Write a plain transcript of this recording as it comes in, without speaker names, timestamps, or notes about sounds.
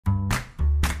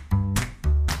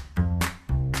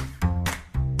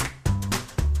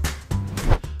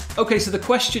Okay, so the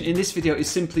question in this video is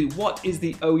simply, what is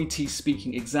the OET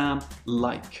speaking exam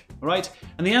like? All right,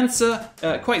 and the answer,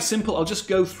 quite simple. I'll just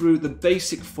go through the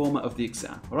basic format of the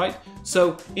exam. All right,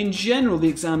 so in general, the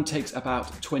exam takes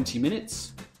about 20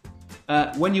 minutes.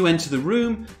 When you enter the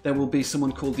room, there will be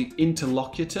someone called the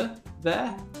interlocutor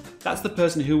there. That's the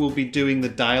person who will be doing the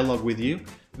dialogue with you.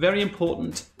 Very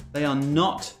important, they are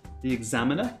not the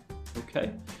examiner.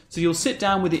 Okay, so you'll sit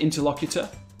down with the interlocutor,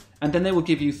 and then they will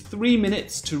give you 3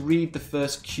 minutes to read the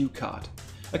first cue card.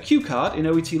 A cue card in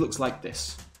OET looks like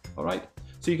this, all right?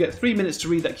 So you get 3 minutes to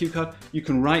read that cue card. You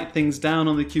can write things down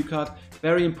on the cue card.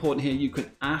 Very important here, you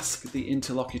can ask the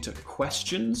interlocutor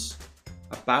questions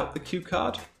about the cue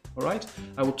card, all right?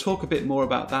 I will talk a bit more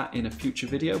about that in a future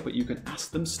video, but you can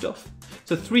ask them stuff.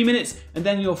 So 3 minutes, and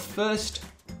then your first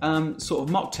sort of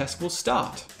mock test will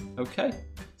start, okay?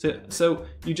 So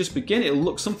you just begin, it'll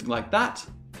look something like that.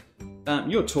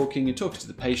 You're talking to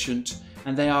the patient,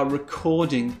 and they are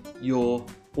recording your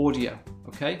audio,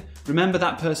 okay? Remember,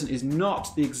 that person is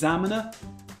not the examiner.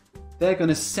 They're going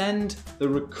to send the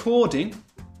recording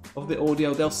of the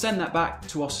audio, they'll send that back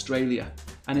to Australia,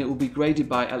 and it will be graded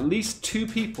by at least 2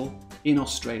 people in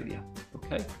Australia,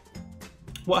 okay?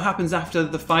 What happens after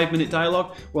the 5-minute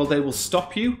dialogue? Well, they will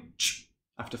stop you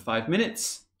after 5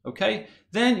 minutes, okay?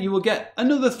 Then you will get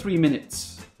another 3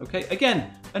 minutes. Okay,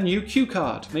 again, a new cue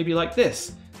card, maybe like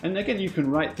this. And again, you can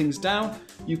write things down.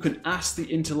 You can ask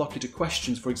the interlocutor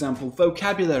questions, for example,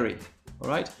 vocabulary. All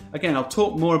right. Again, I'll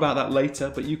talk more about that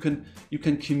later, but you can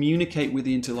communicate with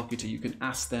the interlocutor. You can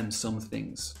ask them some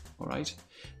things. All right.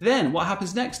 Then what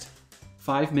happens next?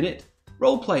 5-minute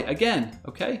role play again.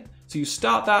 Okay. So you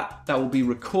start that. That will be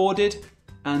recorded,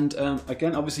 and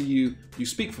again, obviously, you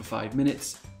speak for 5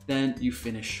 minutes. Then you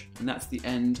finish, and that's the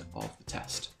end of the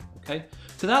test. Okay,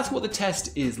 so that's what the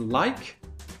test is like.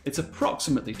 It's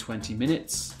approximately 20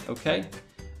 minutes, okay?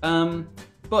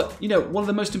 But, you know, one of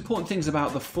the most important things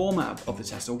about the format of the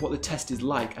test, or what the test is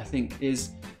like, I think,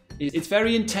 is it's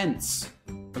very intense,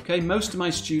 okay? Most of my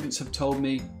students have told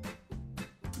me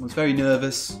I was very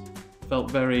nervous, felt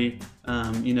very,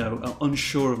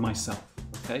 unsure of myself,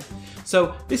 okay?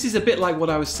 So this is a bit like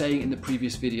what I was saying in the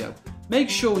previous video. Make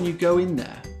sure when you go in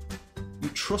there, you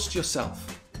trust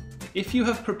yourself. If you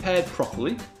have prepared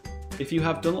properly, if you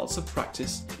have done lots of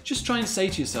practice, just try and say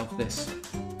to yourself this: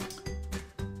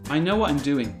 I know what I'm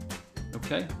doing,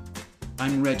 okay?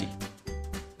 I'm ready.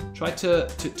 Try to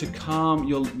calm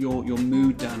your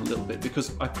mood down a little bit,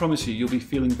 because I promise you, you'll be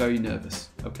feeling very nervous,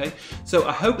 okay? So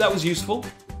I hope that was useful,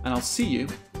 and I'll see you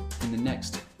in the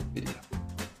next